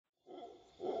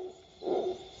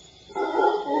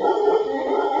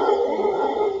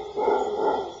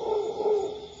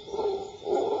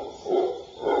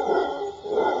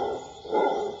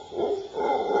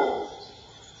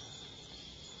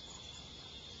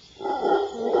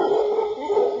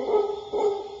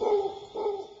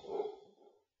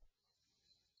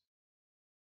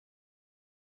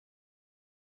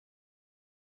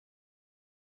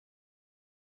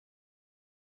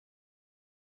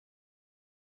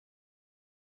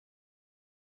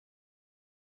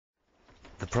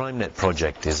The PRIMENET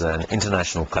project is an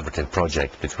international collaborative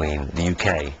project between the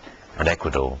UK and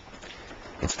Ecuador.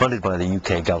 It's funded by the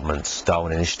UK government's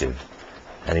Darwin Initiative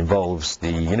and involves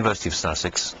the University of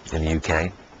Sussex in the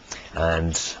UK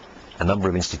and a number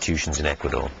of institutions in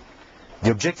Ecuador.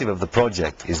 The objective of the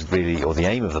project is really, or the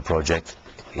aim of the project,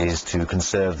 is to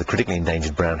conserve the critically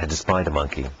endangered brown-headed spider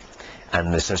monkey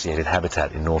and the associated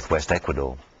habitat in northwest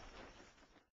Ecuador.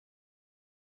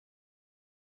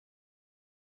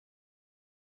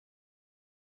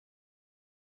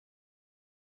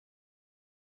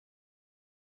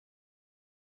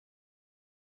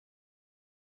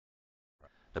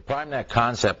 The PRIMENET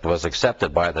concept was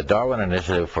accepted by the Darwin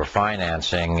Initiative for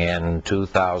financing in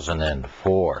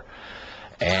 2004.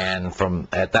 And from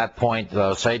at that point,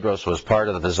 Los Cedros was part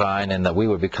of the design, and that we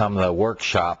would become the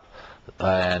workshop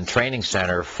and training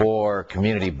center for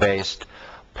community-based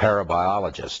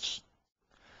parabiologists.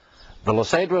 The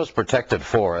Los Cedros Protected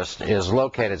Forest is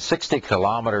located 60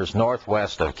 kilometers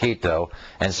northwest of Quito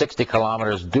and 60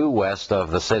 kilometers due west of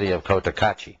the city of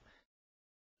Cotacachi.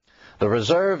 The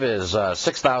reserve is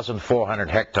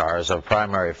 6,400 hectares of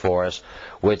primary forest,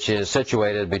 which is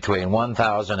situated between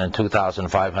 1,000 and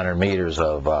 2,500 meters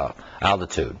of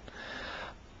altitude.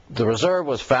 The reserve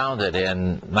was founded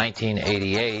in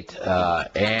 1988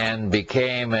 and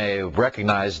became a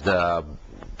recognized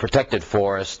protected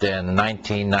forest in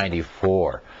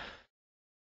 1994.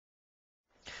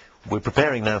 We're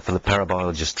preparing now for the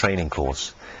parabiologist training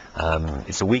course.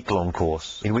 It's a week-long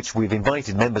course in which we've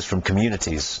invited members from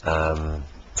communities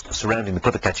surrounding the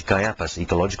Cotacachi-Cayapas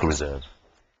Ecological Reserve.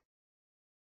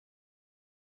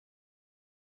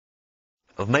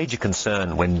 Of major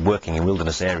concern when working in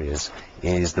wilderness areas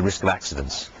is the risk of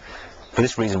accidents. For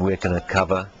this reason, we're going to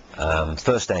cover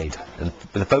first aid, and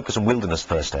with a focus on wilderness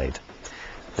first aid.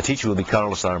 The teacher will be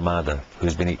Carlos Armada,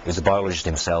 who's a biologist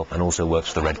himself and also works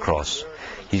for the Red Cross.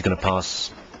 He's going to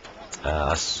pass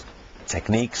us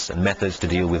techniques and methods to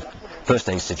deal with first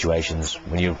aid situations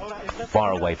when you're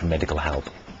far away from medical help,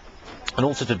 and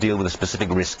also to deal with the specific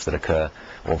risks that occur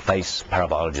or face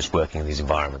parabiologists working in these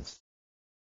environments.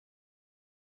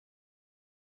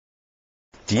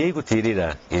 Diego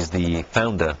Tirira is the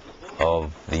founder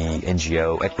of the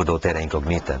NGO Ecuador Terra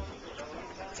Incognita.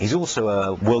 He's also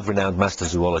a world-renowned master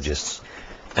zoologist,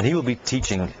 and he will be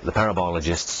teaching the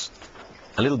parabiologists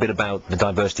a little bit about the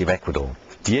diversity of Ecuador.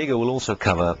 Diego will also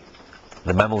cover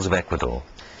the mammals of Ecuador.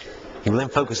 He will then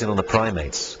focus in on the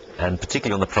primates, and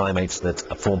particularly on the primates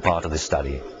that form part of this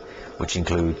study, which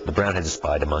include the brown-headed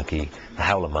spider monkey, the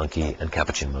howler monkey, and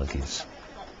capuchin monkeys.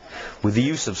 With the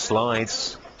use of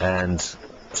slides and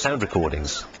sound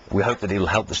recordings, we hope that it will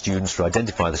help the students to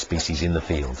identify the species in the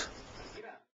field.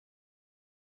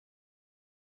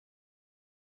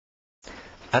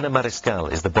 Ana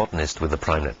Mariscal is the botanist with the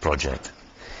PRIMENET project,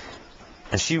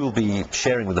 and she will be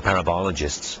sharing with the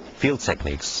parabiologists field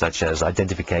techniques such as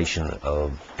identification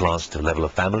of plants to level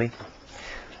of family,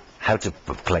 how to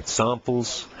collect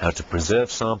samples, how to preserve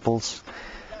samples,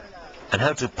 and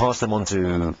how to pass them on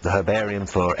to the herbarium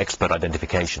for expert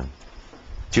identification.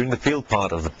 During the field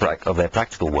part of their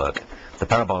practical work, the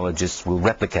parabiologists will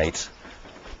replicate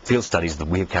field studies that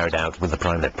we have carried out with the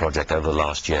PRIMENET project over the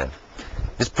last year.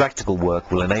 This practical work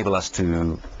will enable us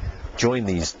to join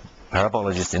these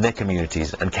parabiologists in their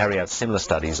communities and carry out similar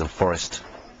studies of forest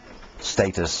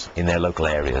status in their local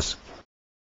areas.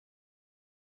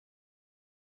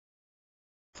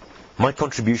 My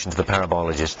contribution to the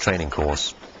parabiologist training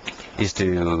course is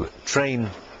to train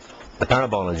the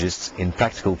parabiologists in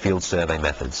practical field survey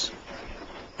methods.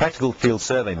 Practical field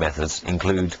survey methods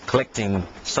include collecting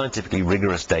scientifically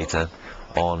rigorous data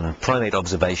on primate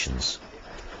observations.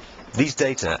 These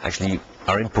data actually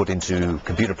are input into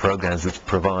computer programs which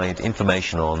provide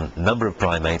information on number of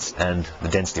primates and the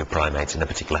density of primates in a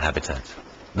particular habitat.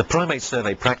 The primate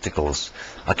survey practicals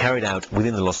are carried out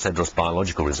within the Los Cedros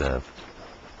Biological Reserve.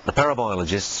 The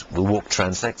parabiologists will walk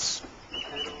transects,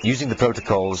 using the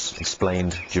protocols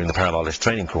explained during the parabiologist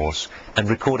training course and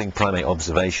recording primate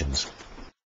observations.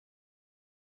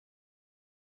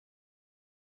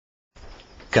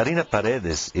 Karina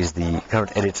Paredes is the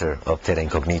current editor of Terra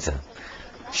Incognita.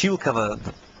 She will cover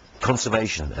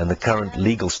conservation and the current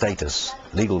legal status,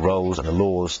 legal roles and the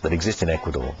laws that exist in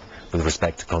Ecuador with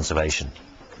respect to conservation.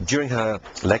 During her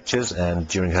lectures and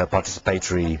during her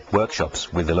participatory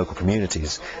workshops with the local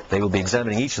communities, they will be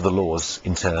examining each of the laws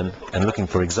in turn and looking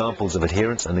for examples of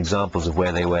adherence and examples of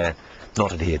where they were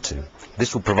not adhered to.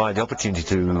 This will provide the opportunity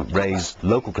to raise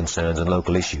local concerns and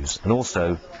local issues, and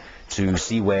also to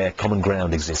see where common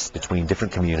ground exists between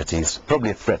different communities,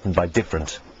 probably threatened by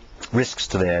different risks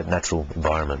to their natural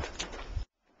environment.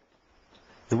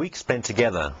 The week spent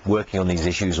together working on these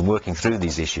issues and working through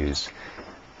these issues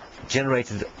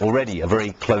generated already a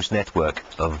very close network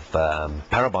of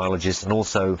parabiologists, and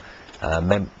also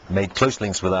made close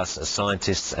links with us as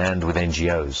scientists and with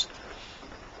NGOs.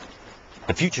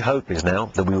 The future hope is now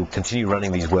that we will continue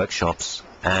running these workshops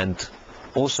and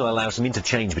also allow some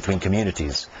interchange between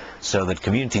communities, so that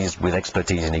communities with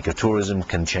expertise in ecotourism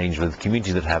can change with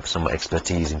communities that have some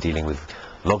expertise in dealing with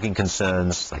logging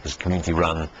concerns, like as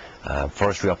community-run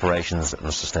forestry operations on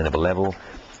a sustainable level.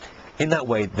 In that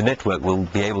way, the network will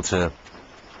be able to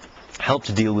help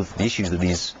to deal with the issues that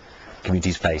these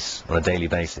communities face on a daily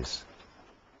basis.